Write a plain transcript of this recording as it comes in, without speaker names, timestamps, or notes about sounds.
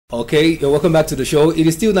Okay, you're welcome back to the show. It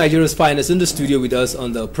is still Nigeria's finest in the studio with us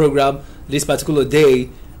on the program this particular day,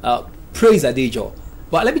 Praiz Adejo.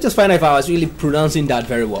 But let me just find out if I was really pronouncing that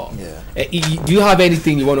very well. Yeah. Do you have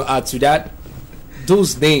anything you want to add to that?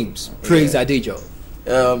 Those names, Praiz Adejo.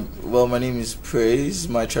 Well, my name is Praiz.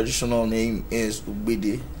 My traditional name is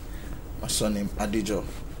Ubide. My surname Adejo.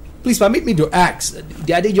 Please permit me to ask.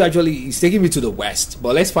 The Adejo actually is taking me to the west,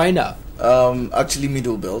 but let's find out. Actually,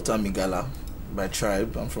 Middle Belt. I'm Igala by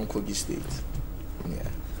tribe. I'm from Kogi State. Yeah.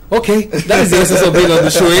 Okay, that is the essence of being on the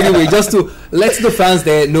show. Anyway, just to let the fans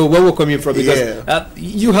there know where we're coming from, because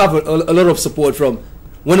you have a lot of support from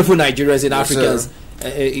wonderful Nigerians and Africans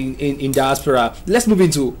in diaspora. Let's move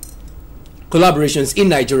into collaborations in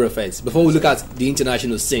Nigeria first before we look at the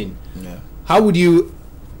international scene. Yeah. What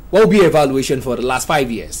would be your evaluation for the last 5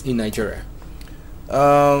 years in Nigeria?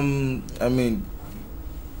 I mean,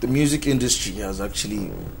 the music industry has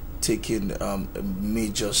actually taken a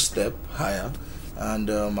major step higher,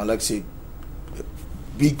 and I like to say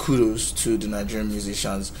big kudos to the Nigerian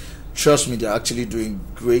musicians. Trust me, they're actually doing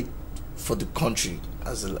great for the country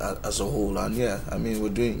as a whole, and yeah, I mean we're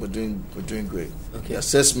doing great. Okay. The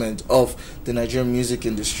assessment of the Nigerian music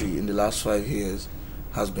industry in the last 5 years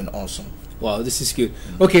has been awesome. Wow, this is good.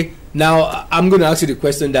 Okay, now I'm going to ask you the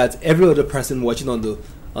question that every other person watching on the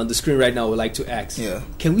screen right now would like to ask. Yeah.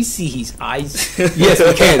 Can we see his eyes? Yes,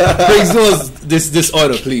 we can. Praiz knows this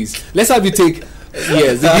order, please. Let's have you take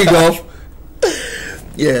the gig off.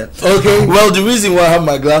 Yeah. Okay. Well, the reason why I have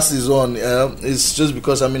my glasses on is just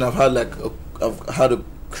because I've had a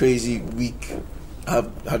crazy week.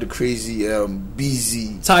 I've had a crazy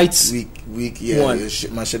busy tight week. Yeah,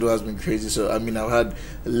 my schedule has been crazy. So I've had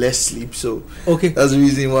less sleep. So okay, that's the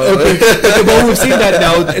reason why. Okay, but we've seen that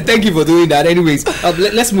now. Thank you for doing that. Anyways,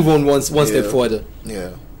 let's move on one step further.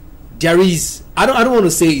 Yeah. There is. I don't want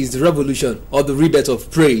to say it's the revolution or the rebirth of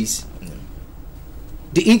Praiz. Yeah.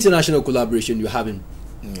 The international collaboration you're having.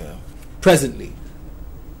 Yeah. Presently.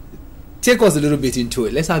 Take us a little bit into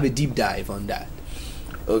it. Let's have a deep dive on that.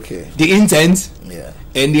 Okay. The intent, yeah,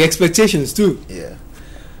 and the expectations too. Yeah.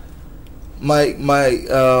 My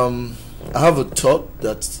I have a thought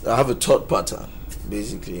pattern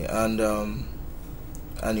basically, and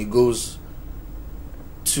it goes: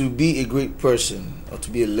 to be a great person or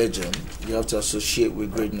to be a legend, you have to associate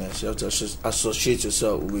with greatness. You have to associate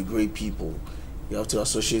yourself with great people. You have to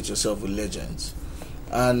associate yourself with legends,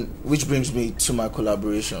 and which brings me to my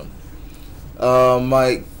collaboration.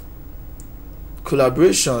 My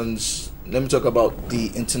collaborations, let me talk about the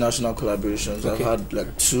international collaborations. Okay. I've had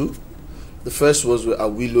like 2. The first was with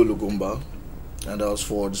Awilo Lugumba, and that was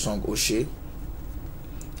for the song Oshe.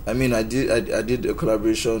 I did a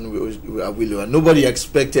collaboration with Awilo, and nobody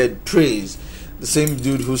expected Praiz, the same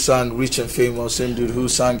dude who sang Rich and Famous, same dude who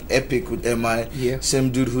sang Epic with MI, same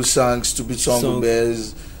dude who sang Stupid Song with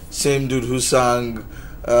Bez, same dude who sang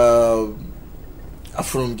Afrom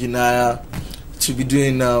Ginaya, to be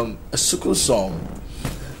doing a Sukul song.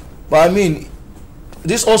 But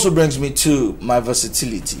this also brings me to my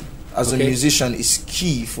versatility. As a musician, it's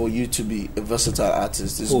key for you to be a versatile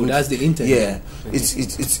artist. That's the intent. Yeah, okay.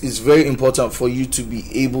 It's very important for you to be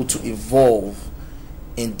able to evolve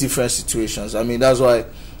in different situations. That's why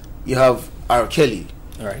you have R. Kelly.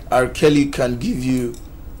 All right. R. Kelly can give you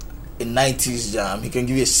a 90s jam, he can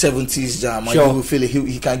give you a 70s jam, and you will feel it.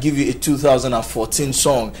 He can give you a 2014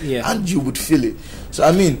 song, and you would feel it. So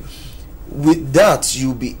with that,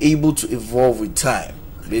 you'll be able to evolve with time,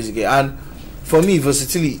 basically. And for me,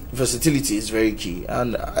 versatility is very key.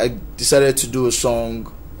 And I decided to do a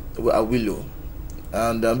song with Awilo,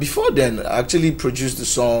 and before then, I actually produced the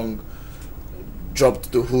song,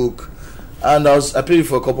 dropped the hook, and I played it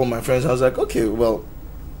for a couple of my friends. I was like, okay, well,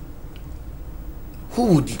 who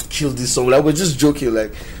would kill this song? Like, we're just joking,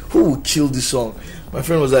 like, who would kill this song? My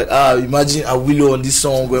friend was like, imagine Awilo on this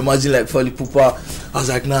song, or imagine like Fally Ipupa. I was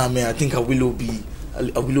like, nah, man, I think Awilo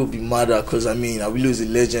will be madder, because Awilo is a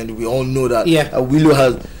legend. We all know that. Yeah. Awilo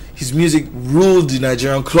has his music ruled the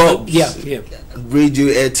Nigerian clubs. Yeah. Radio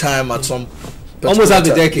airtime at some almost half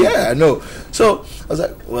a decade. Yeah, I know. So I was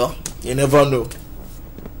like, well, you never know.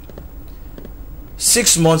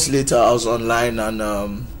 6 months later, I was online, and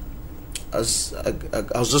I was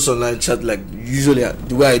just online chat, like usually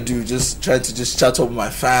the way I do, just try to just chat up with my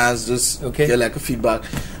fans, just get like a feedback.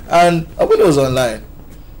 And Awilo was online.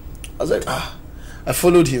 I was like, I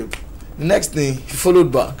followed him. The next thing, he followed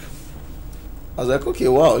back. I was like, okay,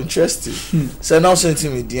 wow, interesting. So I now sent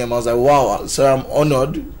him a DM. I was like, wow, sir, I'm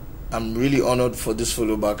honored. I'm really honored for this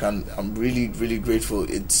follow back, and I'm really, really grateful.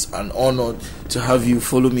 It's an honor to have you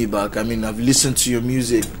follow me back. I've listened to your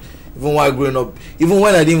music even while growing up, even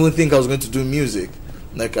when I didn't even think I was going to do music.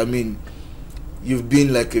 Like, I mean, you've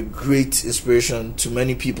been like a great inspiration to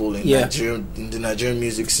many people in the Nigerian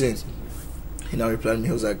music scene. He now replied to me.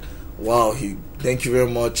 He was like, "Wow, thank you very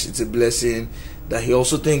much. It's a blessing." That he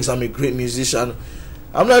also thinks I'm a great musician.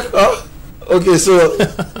 I'm like, "Oh, okay." So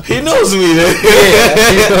he knows me. Yeah,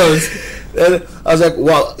 he knows. And I was like,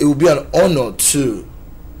 "Wow, it would be an honor to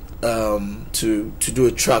do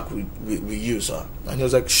a track with you, sir." And he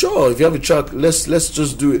was like, "Sure, if you have a track, let's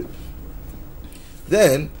just do it."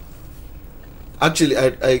 Then, actually,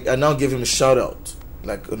 I now gave him a shout out,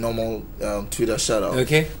 like a normal Twitter shout out.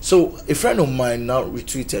 Okay. So a friend of mine now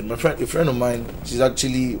retweeted. A friend of mine, she's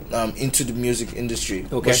actually into the music industry,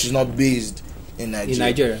 but she's not based in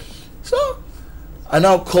Nigeria. So I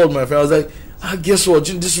now called my friend. I was like, guess what?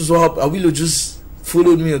 This is what happened. Awilo just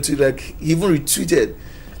followed me on Twitter. Like, he even retweeted.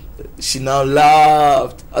 She now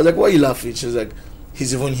laughed. I was like, "Why are you laughing?" She was like,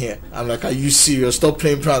 "He's even here." I'm like, "Are you serious? Stop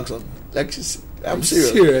playing pranks on me." Like, I'm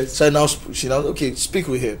serious. So she now okay, speak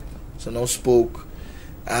with him. So now spoke,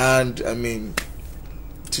 and I mean,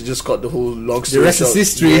 to just cut the whole long story. The rest is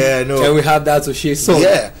history. Yeah, no. And we have that to share. So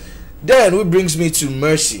yeah. Then it brings me to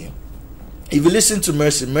Mercy. If you listen to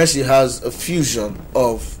Mercy, Mercy has a fusion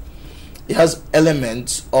of, it has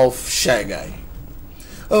elements of Shy Guy.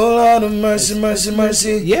 Oh Lord of mercy, mercy,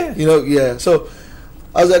 mercy. Yeah. You know, yeah. So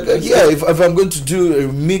I was like, yeah, if I'm going to do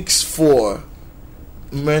a mix for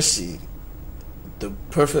Mercy, the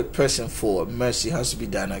perfect person for Mercy has to be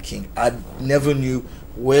Diana King. I never knew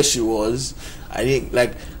where she was. I didn't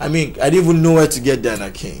even know where to get Diana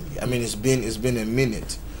King. I mean, it's been a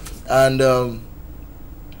minute. And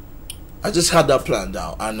I just had that plan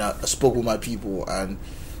down, and I spoke with my people, and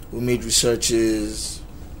we made researches.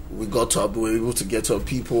 We were able to get to our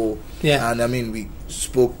people, and I mean, we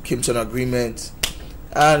came to an agreement,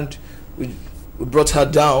 and we brought her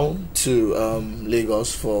down to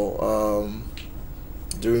Lagos for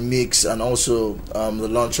the remix and also the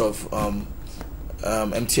launch of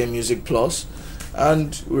MTN Music Plus,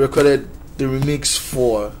 and we recorded the remix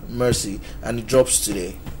for Mercy, and it drops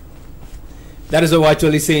today. That is what we're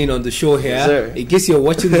actually saying on the show here. Yes, in case you're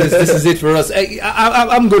watching this is it for us.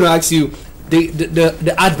 I'm going to ask you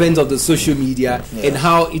the advent of the social media and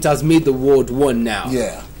how it has made the world one now.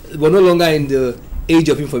 Yeah, we're no longer in the age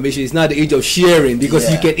of information. It's now the age of sharing, because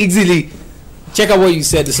you can easily check out what you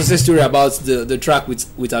said, the success story about the track with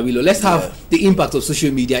Awilo. Let's have the impact of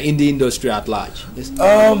social media in the industry at large.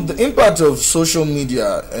 The impact of social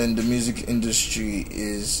media in the music industry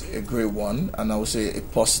is a great one, and I would say a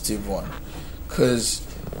positive one, because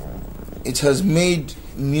it has made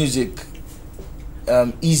music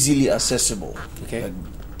easily accessible. Okay. Like,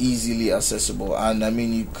 easily accessible, and I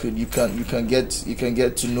mean, you can get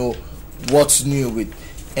to know what's new with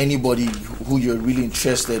anybody who you're really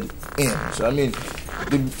interested in. So I mean,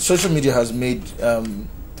 the social media has made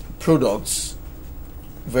products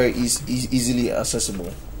very easily accessible.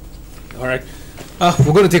 All right,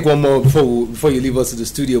 we're going to take one more before you leave us to the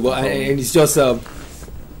studio, but and it's just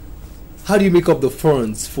how do you make up the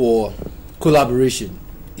funds for collaboration?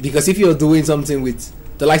 Because if you're doing something with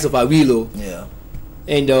the likes of Awilo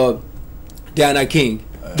and Diana King,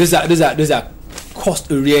 those are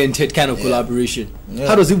cost-oriented kind of collaboration. Yeah.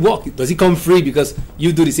 How does it work? Does it come free because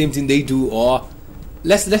you do the same thing they do, or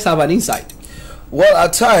let's have an insight? Well,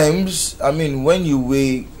 at times, I mean, when you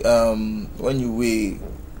weigh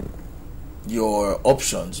your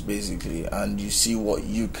options basically, and you see what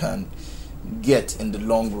you can get in the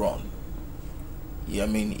long run, I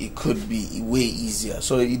mean, it could be way easier.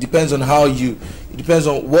 So it depends on it depends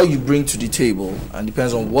on what you bring to the table, and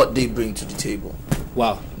depends on what they bring to the table.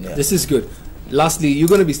 Wow, this is good. Lastly, you're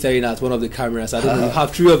going to be staring at one of the cameras. I don't know, you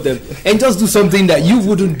have 3 of them, and just do something that you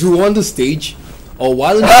wouldn't do on the stage or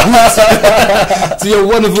while in the booth to your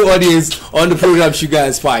wonderful audience on the program Sugar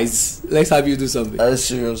and Spice. Let's have you do something. Are you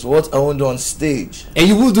serious? What I won't do on stage? And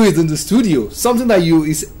you will do it in the studio. Something that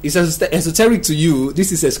is esoteric to you.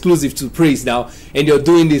 This is exclusive to Praiz now, and you're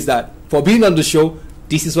doing this, that for being on the show,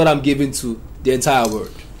 this is what I'm giving to the entire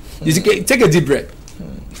world. Take a deep breath.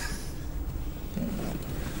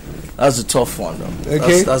 That's a tough one, though.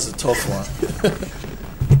 Okay. That's a tough one.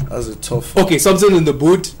 That's a tough one. Okay, something in the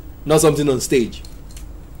booth, not something on stage.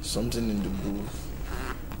 Something in the booth,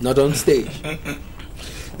 not on stage.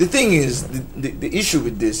 The thing is, the issue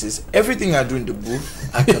with this is everything I do in the booth,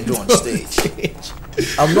 I can do on stage.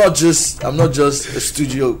 I'm not just a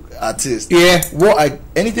studio artist. Yeah.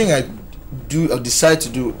 Anything I do or decide to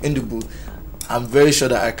do in the booth, I'm very sure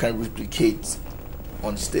that I can replicate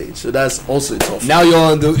on stage. So that's also a tough. Now you're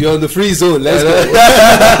on the free zone. Let's go.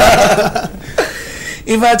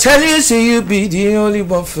 If I tell you, say you be the only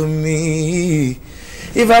one for me.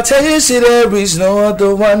 If I tell you, say there is no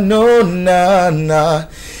other one, no, nah, nah.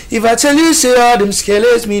 If I tell you, say all them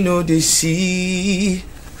skeletons me know they see.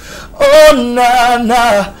 Oh, nah,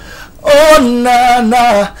 nah. Oh, nah,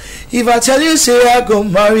 nah. If I tell you, say I go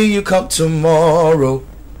marry you come tomorrow.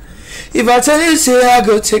 If I tell you, say I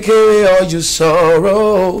go take away all your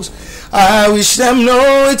sorrows. I wish them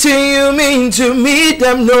know it you mean to me,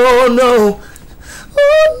 them no.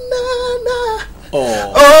 Oh, nah, nah.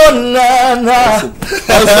 Oh, nah, nah.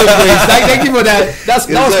 Thank you for that. That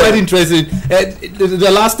was quite interesting.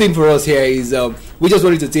 The last thing for us here is we just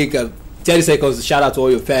wanted to take 30 seconds to shout out to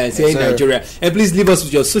all your fans here in Nigeria. And please leave us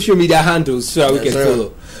with your social media handles so we can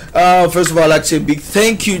follow. First of all, I'd like to say a big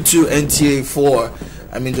thank you to NTA for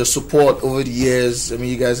the support over the years.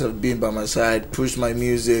 You guys have been by my side, pushed my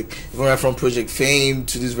music, even right from Project Fame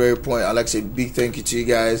to this very point. I'd like to say a big thank you to you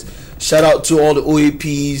guys. Shout out to all the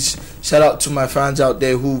OAPs. Shout out to my fans out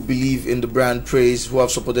there who believe in the brand Praiz, who have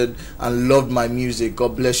supported and loved my music.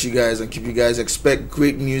 God bless you guys and keep you guys. Expect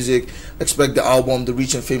great music. Expect the album, the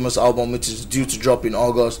Rich and Famous album, which is due to drop in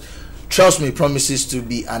August. Trust me, promises to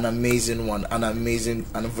be an amazing one, an amazing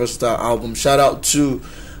and versatile album. Shout out to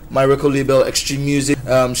my record label, Extreme Music.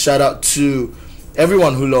 Shout out to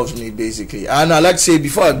everyone who loves me, basically. And I'd like to say,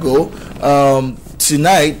 before I go,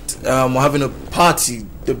 tonight we're having a party,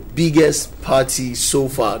 the biggest party so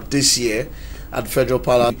far this year at Federal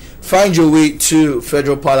Palace. Find your way to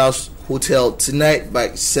Federal Palace Hotel tonight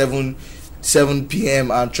by 7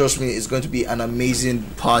 p.m. and trust me, it's going to be an amazing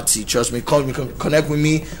party. Trust me, connect with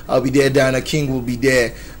me. I'll be there. Diana King will be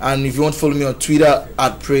there. And if you want to follow me on Twitter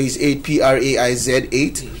at Praiz8,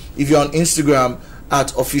 Praiz8. If you're on Instagram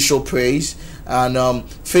at official Praiz, and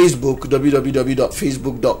Facebook,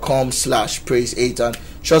 www.facebook.com/Praiz8. And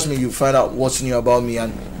trust me, you'll find out what's new about me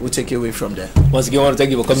and we'll take you away from there. Once again, I want to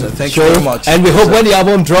thank you for coming. Thank you very much. And we hope when the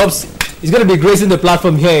album drops, it's going to be gracing the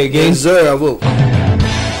platform here again. Yes, sir, I will.